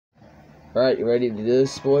Alright, you ready to do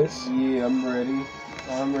this, boys? Yeah, I'm ready.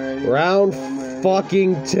 I'm ready. Round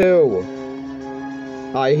fucking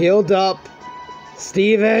 2. I healed up.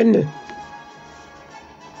 Steven!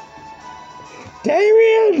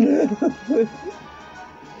 Damien!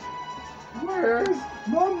 Where's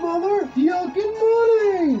my mother fucking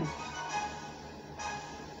money?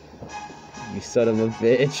 You son of a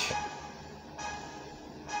bitch.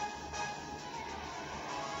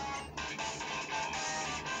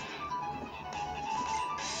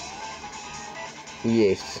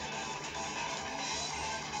 Yes.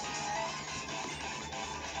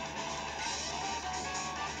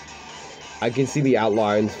 I can see the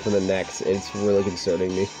outlines for the next. It's really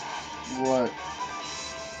concerning me. What?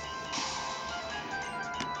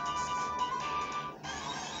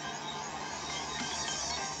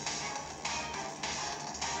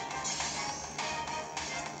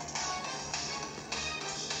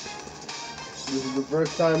 This is the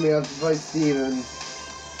first time we have to fight Steven.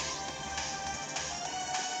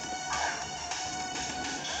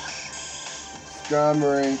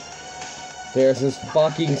 Skarmory. There's this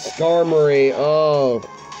fucking Skarmory. Oh,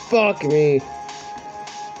 fuck me.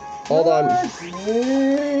 Hold on.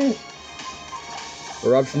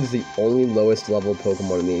 Eruption's the only lowest level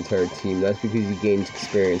Pokemon in the entire team. That's because he gains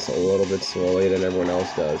experience a little bit slowly than everyone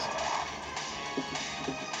else does.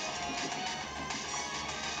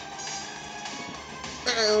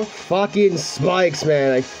 Fucking spikes,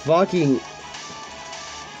 man. I fucking...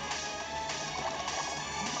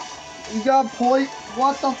 You got point.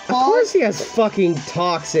 What the fuck? Of course he has fucking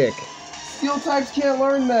Toxic. Steel types can't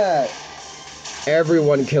learn that.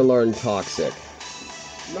 Everyone can learn Toxic.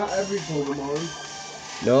 Not every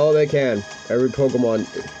Pokemon. No, they can. Every Pokemon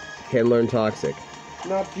can learn Toxic.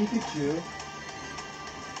 Not Pikachu.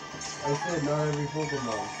 I said not every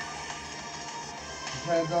Pokemon.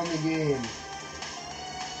 Depends on the game.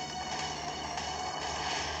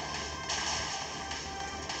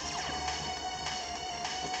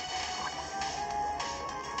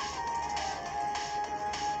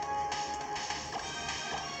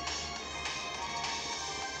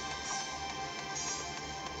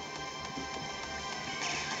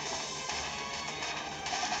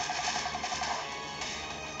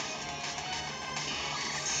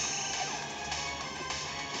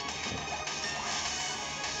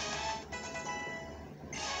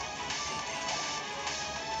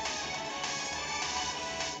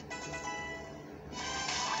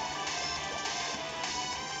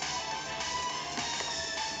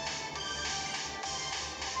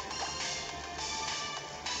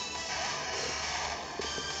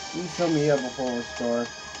 Please tell me you have a full restore.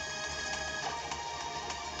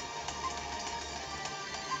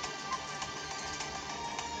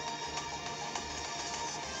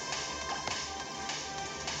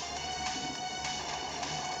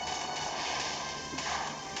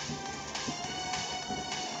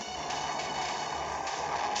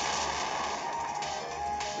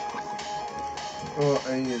 Oh,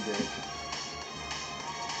 I need it.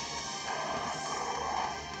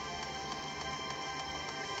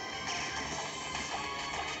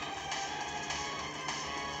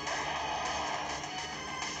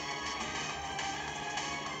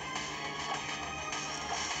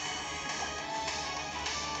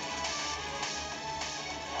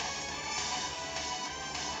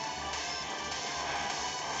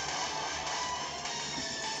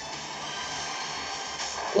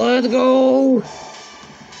 Let's go!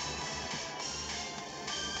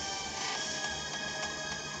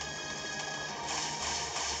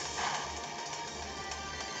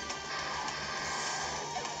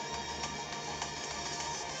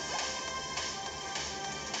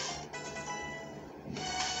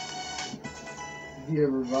 Do you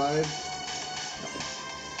revive?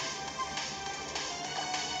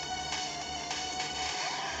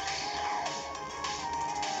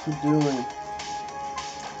 What you doing?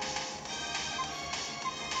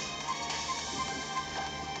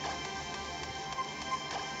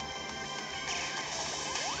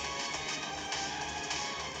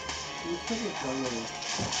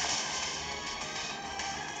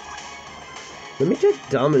 Let me check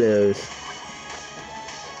Domino's.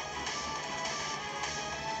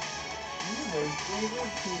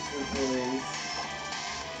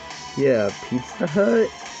 Yeah, Pizza Hut.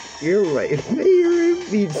 You're right. Favorite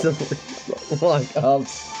pizza. Fuck up.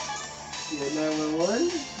 Yeah, 911?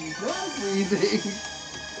 He's not breathing.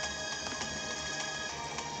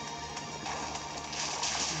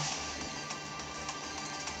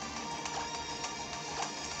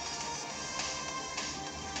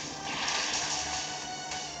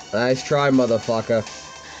 Nice try, motherfucker.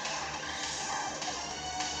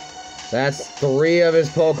 That's 3 of his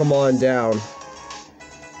Pokemon down.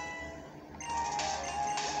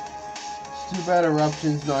 It's too bad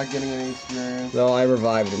Eruption's not getting any experience. No, I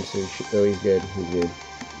revived him, so he's good. He's good.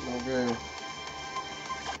 Okay.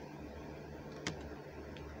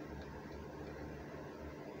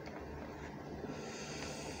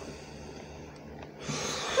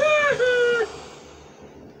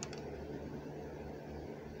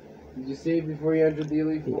 Did you save before you entered the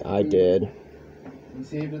Elite Four? I did. You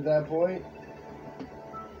saved at that point?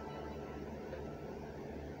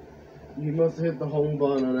 You must have hit the home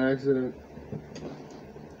button on accident.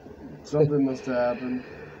 Something must have happened.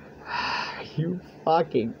 Are you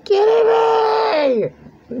fucking kidding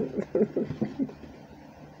me?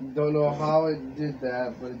 Don't know how it did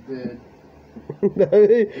that, but it did.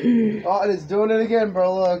 Oh, and it's doing it again,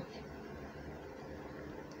 bro, look.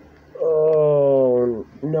 Oh,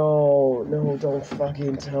 no, don't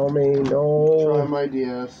fucking tell me, no. Try my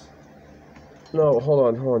DS. No,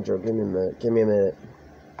 hold on, Joe, give me a minute.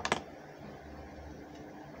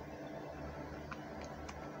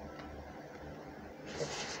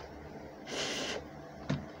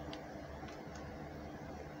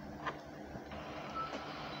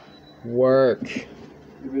 Work.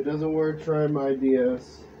 If it doesn't work, try my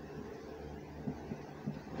DS.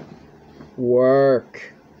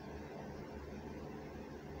 Work.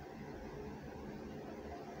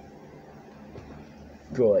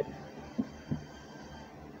 Good.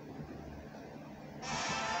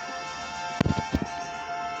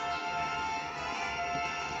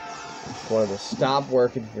 Just wanted to stop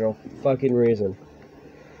working for no fucking reason.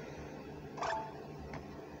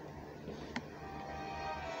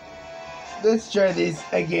 Let's try this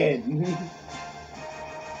again.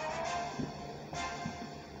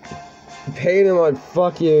 Pain in my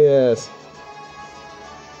fucking ass.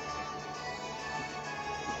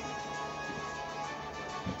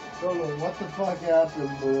 Don't know what the fuck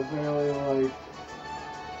happened, but apparently, like...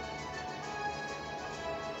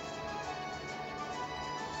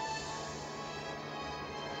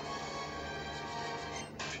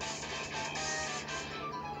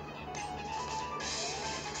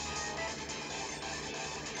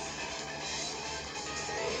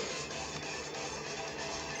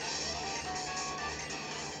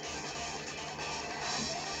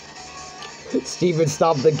 Steven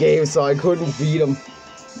stopped the game so I couldn't beat him.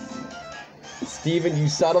 Steven, you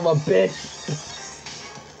son of a bitch.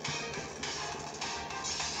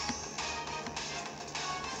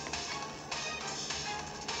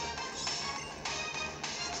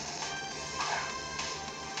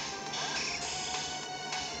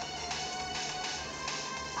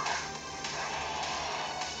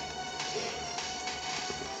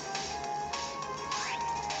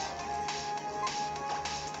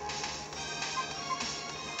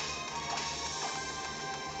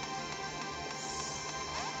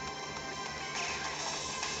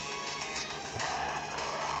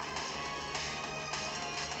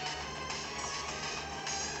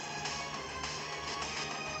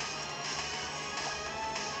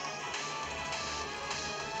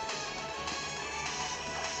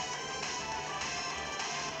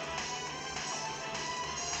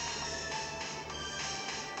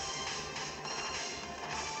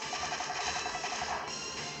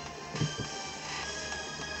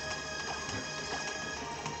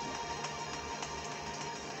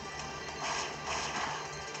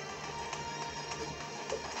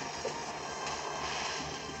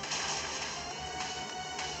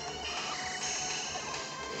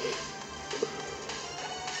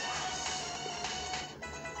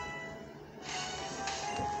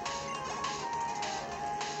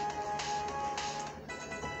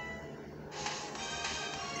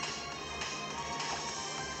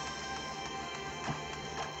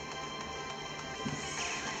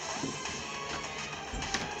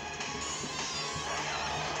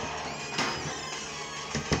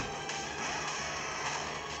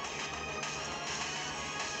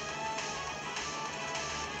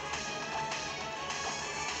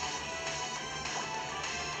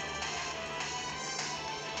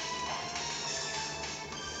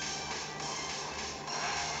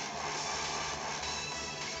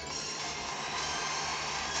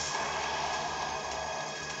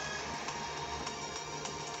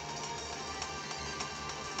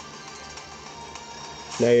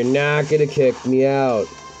 Now you're not gonna kick me out.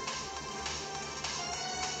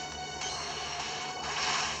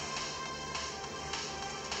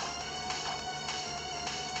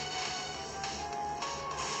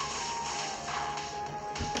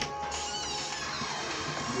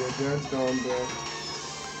 Yeah, Dad's gone, bro.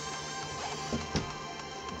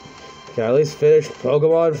 Can I at least finish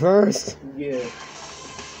Pokemon first? Yeah.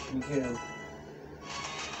 You can.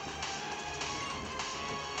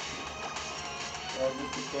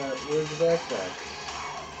 Where's the backpack?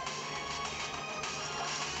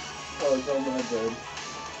 Oh, it's on my bed.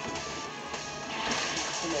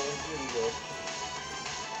 Come on, here we go.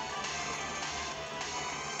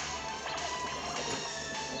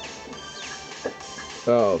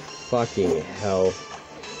 Oh, fucking hell.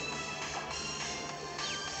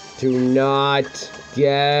 Do not,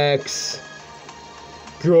 Gex.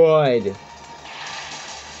 Good.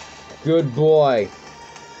 Good boy.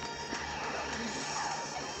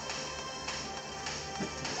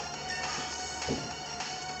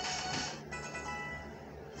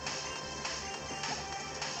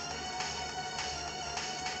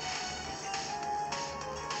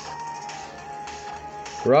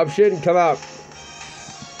 Corruption, come out.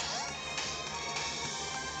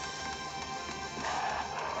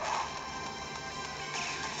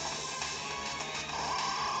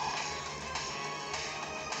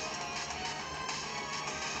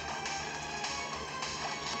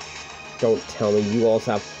 Don't tell me you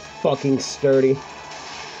also have fucking sturdy.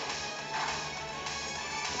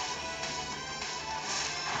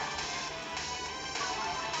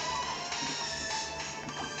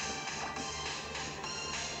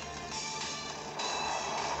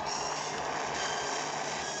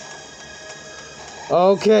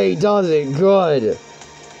 Okay, does it. Good.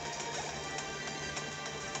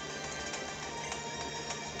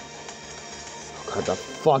 God, the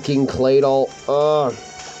fucking Claydol. Ugh.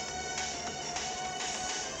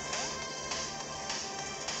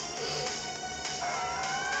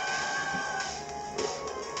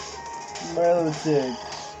 Milo Tig.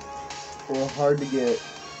 They're hard to get.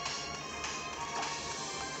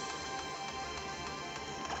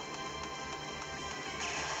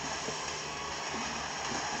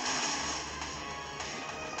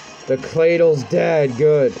 The Claydol's dead.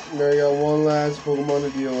 Good. Now I got one last Pokemon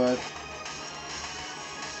to deal with.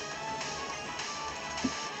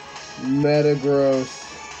 Metagross.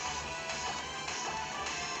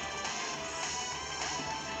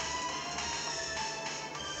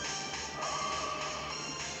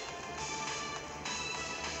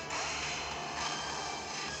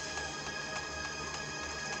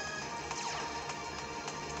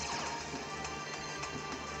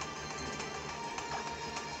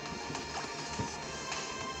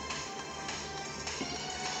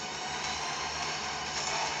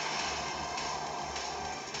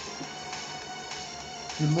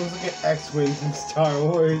 It looks like an X-Wing from Star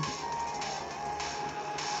Wars.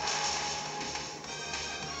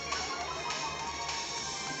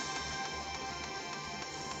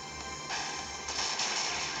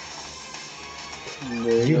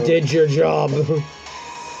 You did your job.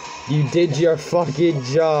 You did your fucking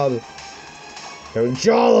job.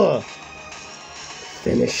 Jala!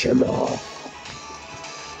 Finish him off.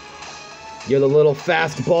 You're the little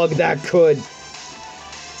fast bug that could.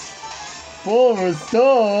 Full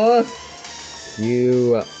restore.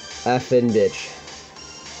 You effing bitch.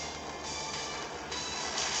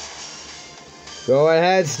 Go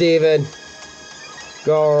ahead, Steven.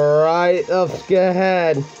 Go right up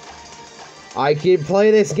ahead. I can play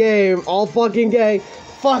this game all fucking day.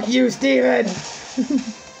 Fuck you, Steven!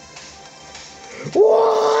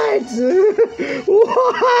 What?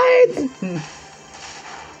 What?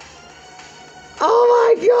 Oh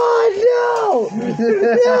my god, no!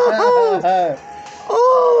 No!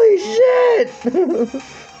 Holy shit!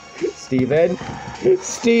 Steven?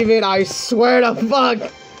 Steven, I swear to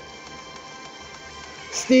fuck!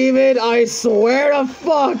 Steven, I swear to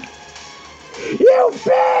fuck! You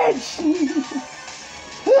bitch!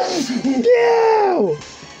 You!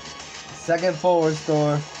 Second full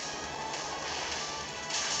restore.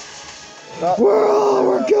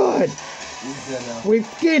 We're good! We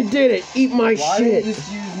did it! Eat my Why shit! did you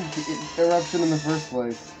just use Eruption in the first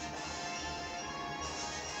place?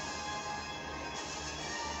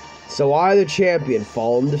 So I, the champion,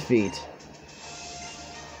 fall in defeat.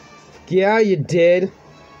 Yeah, you did.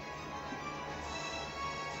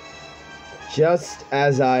 Just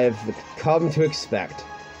as I've come to expect.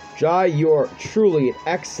 Jai, you're truly an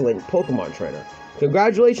excellent Pokemon trainer.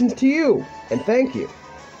 Congratulations to you, and thank you.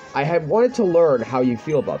 I had wanted to learn how you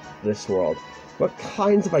feel about this world, what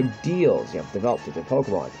kinds of ideals you have developed with your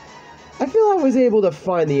Pokemon. I feel I was able to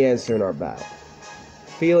find the answer in our battle.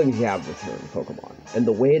 Feelings you have with your Pokemon, and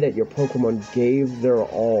the way that your Pokemon gave their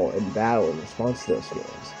all in battle in response to those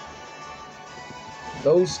feelings.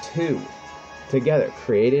 Those two together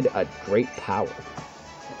created a great power.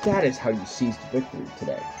 That is how you seized victory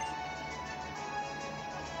today.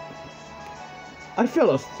 I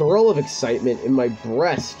felt a thrill of excitement in my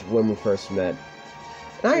breast when we first met.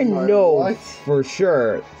 I My know what? for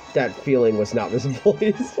sure that feeling was not visible.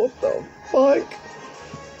 What the fuck?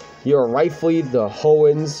 You're rightfully the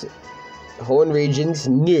Hoenn region's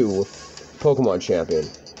new Pokemon champion.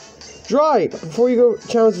 Dry! Before you go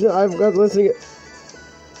challenge, I've got listening.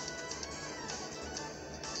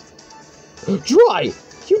 Dry!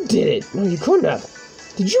 You did it! No, you couldn't have.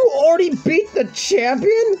 Did you already beat the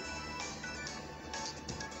champion?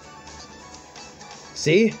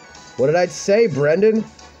 See? What did I say, Brendan?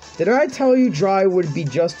 Didn't I tell you Dry would be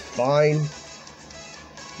just fine?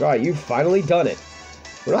 Dry, you've finally done it.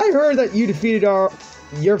 When I heard that you defeated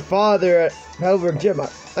your father at Heidelberg Gym, I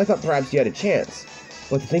thought perhaps you had a chance.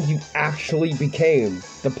 But to think you actually became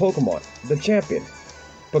the Pokemon, the champion.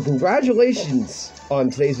 But congratulations on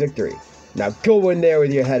today's victory. Now go in there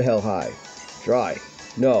with your head held high. Dry.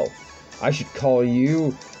 No. I should call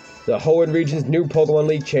you the Hoenn region's new Pokemon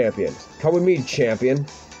League champion. Come with me, champion.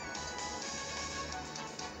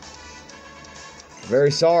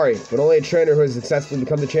 Very sorry, but only a trainer who has successfully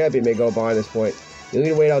become the champion may go behind this point. You'll need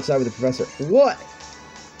to wait outside with the professor. What?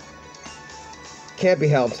 Can't be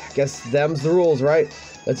helped. Guess them's the rules, right?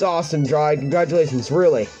 That's awesome, Dry. Congratulations,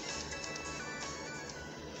 really.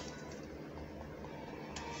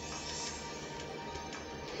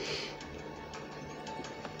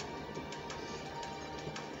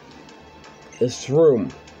 This room.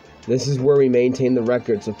 This is where we maintain the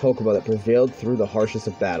records of Pokemon that prevailed through the harshest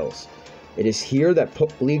of battles. It is here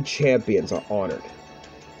that League champions are honored.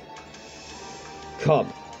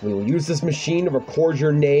 Come, we will use this machine to record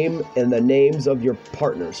your name and the names of your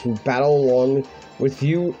partners who battle along with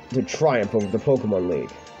you to triumph over the Pokemon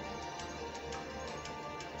League.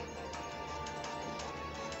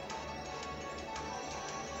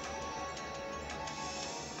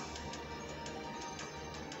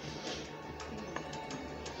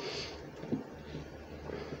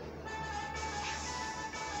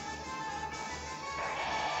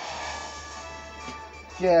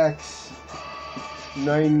 Jax,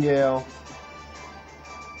 Nightingale,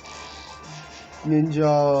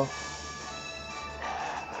 Ninja,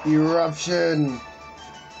 Eruption,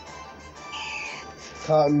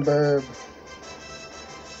 Cottonburb.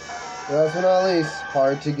 Last but not least,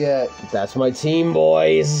 hard to get. That's my team,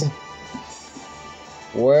 boys.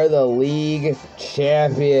 We're the league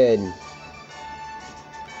champion.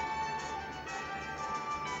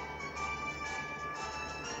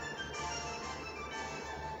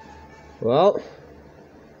 Well,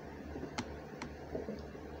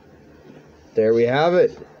 there we have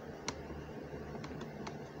it.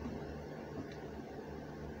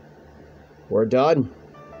 We're done.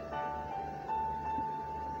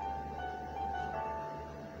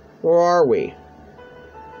 Where are we?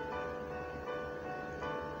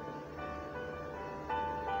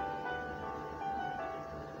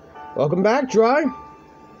 Welcome back, Dry.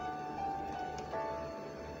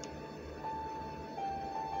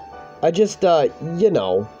 I just, you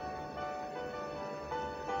know.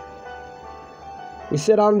 We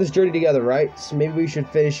set on this journey together, right? So maybe we should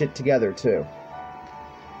finish it together, too.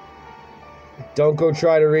 Don't go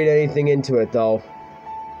try to read anything into it, though.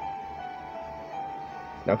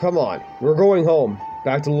 Now, come on. We're going home.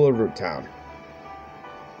 Back to Little Root Town.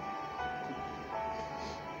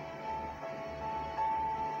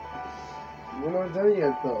 We're not done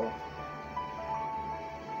yet, though.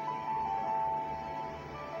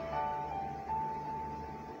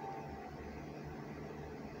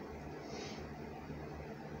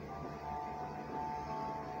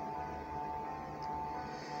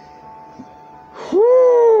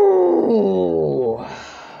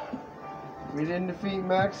 We didn't defeat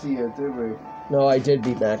Maxie yet, did we? No, I did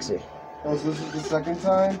beat Maxie. Oh, so this is the second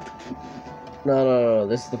time? No.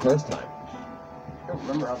 This is the first time. I don't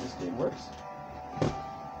remember how this game works.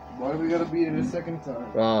 Why do we gotta beat it a second time?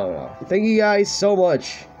 I don't know. Thank you guys so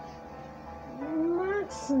much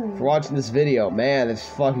for watching this video. Man, it's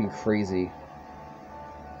fucking crazy.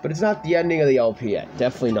 But it's not the ending of the LP yet.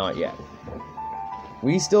 Definitely not yet.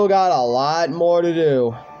 We still got a lot more to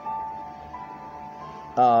do.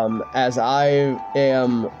 As I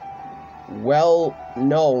am well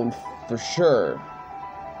known for sure,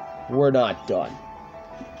 we're not done.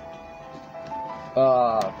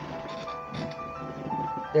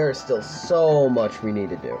 There is still so much we need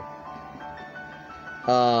to do.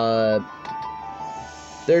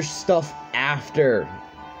 There's stuff after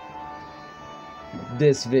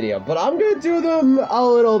this video, but I'm gonna do them a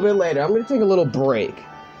little bit later. I'm gonna take a little break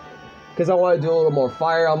because I want to do a little more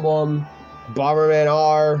Fire Emblem, Bomberman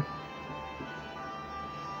R,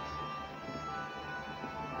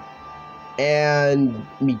 and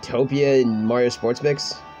Miitopia and Mario Sports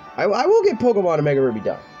Mix. I will get Pokemon and Mega Ruby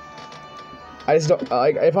done. I just don't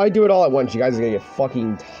like if I do it all at once. You guys are gonna get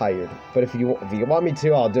fucking tired. But if you want me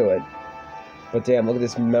to, I'll do it. But damn, look at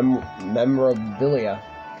this memorabilia.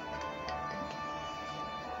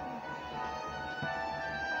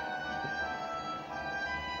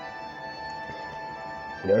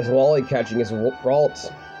 There's Wally catching his Ralts.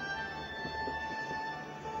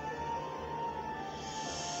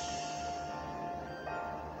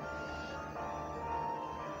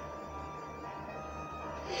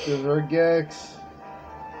 Sugar Gex.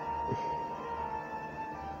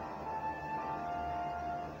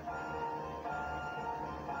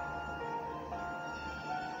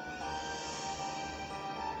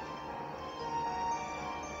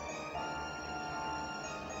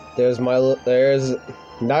 There's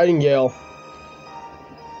Nightingale.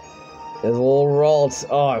 There's little Ralts.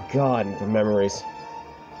 Oh god, the memories.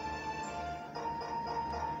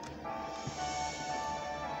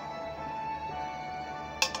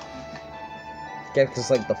 Gex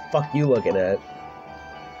is like, the fuck you looking at?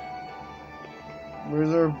 Where's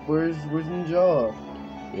Ninja?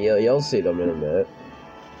 Yeah, you'll see them in a minute.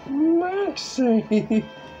 Maxie.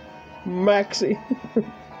 Maxie.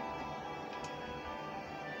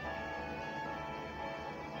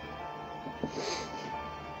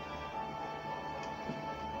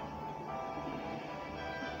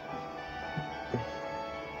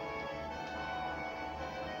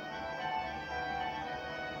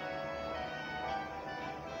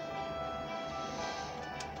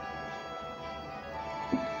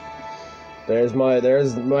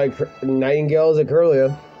 There's my Nightingales at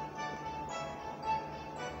Curlia.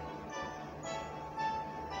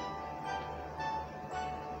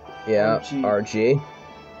 Yeah, Archie.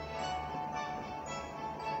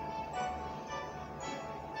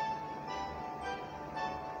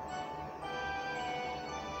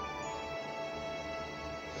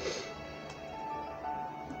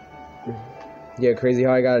 Yeah, crazy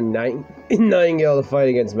how I got a Nightingale to fight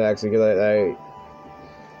against Maxie because I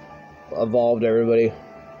evolved everybody.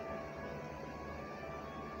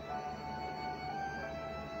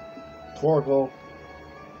 Torkoal.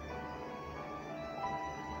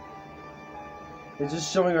 It's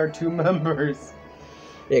just showing our 2 members.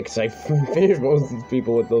 Yeah, because I finished most of these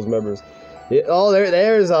people with those members. Yeah, oh,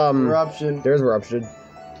 there's Eruption. There's Eruption.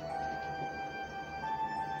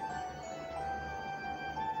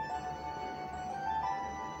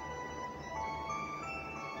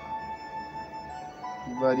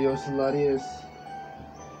 Varios Larios.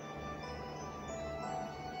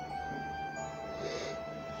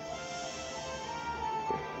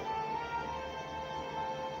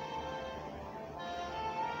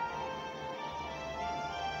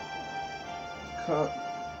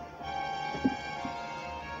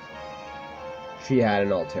 She had an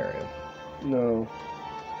Altarium. No.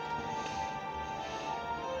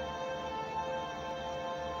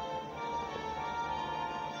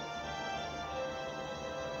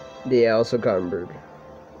 Yeah, also Cottonbird.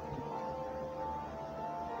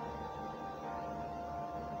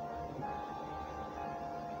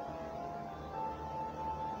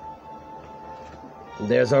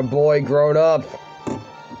 There's our boy grown up.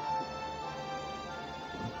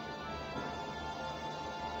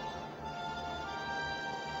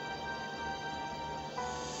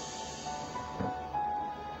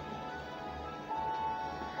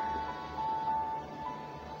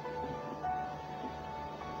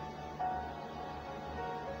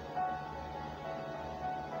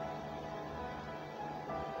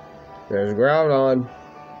 There's Groudon.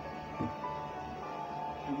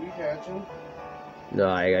 Did we catch him? No,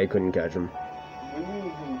 I couldn't catch him. When do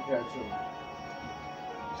you couldn't catch him?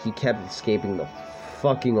 He kept escaping the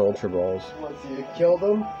fucking Ultra Balls. What, so you killed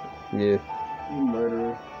him? Yeah. You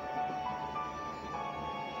murderer.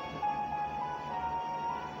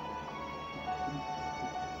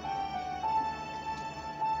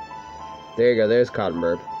 There you go, there's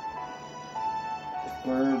Cottonburb.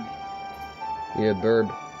 Bird. Yeah,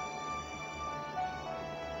 Burb.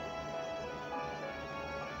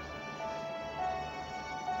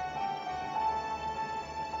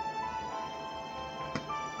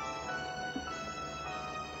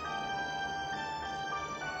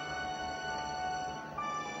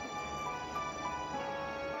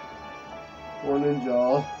 One in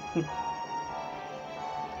jaw.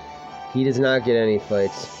 He does not get any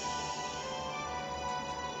fights.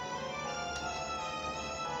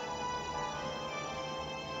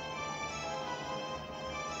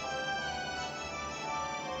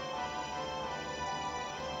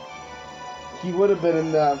 He would have been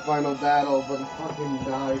in that final battle, but he fucking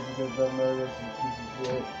died because the murderous piece of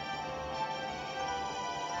shit.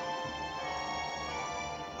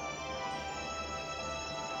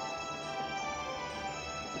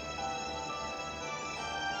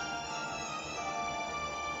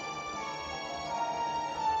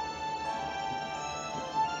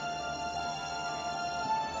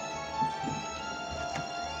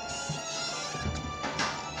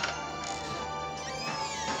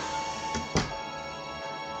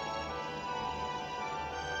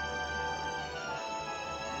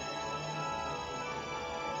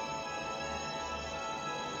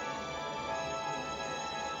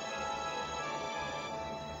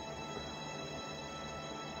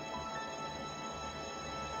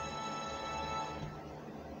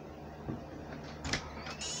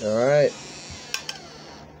 Alright.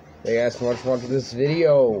 Thank you guys so much for watching this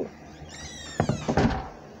video.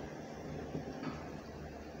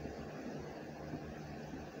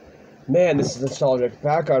 Man, this is nostalgic.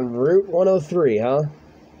 Back on Route 103, huh?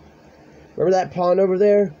 Remember that pond over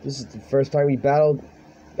there? This is the first time we battled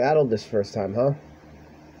this first time, huh?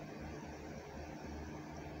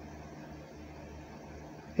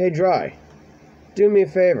 Hey, Dry. Do me a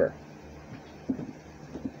favor.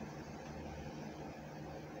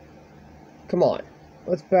 Come on.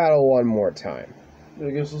 Let's battle one more time. I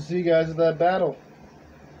guess we'll see you guys at that battle.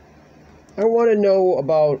 I want to know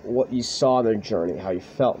about what you saw on the journey, how you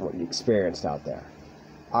felt, what you experienced out there.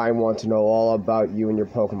 I want to know all about you and your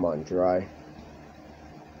Pokemon, Dry.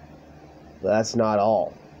 But that's not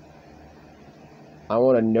all. I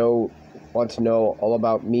want to know all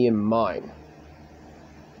about me and mine.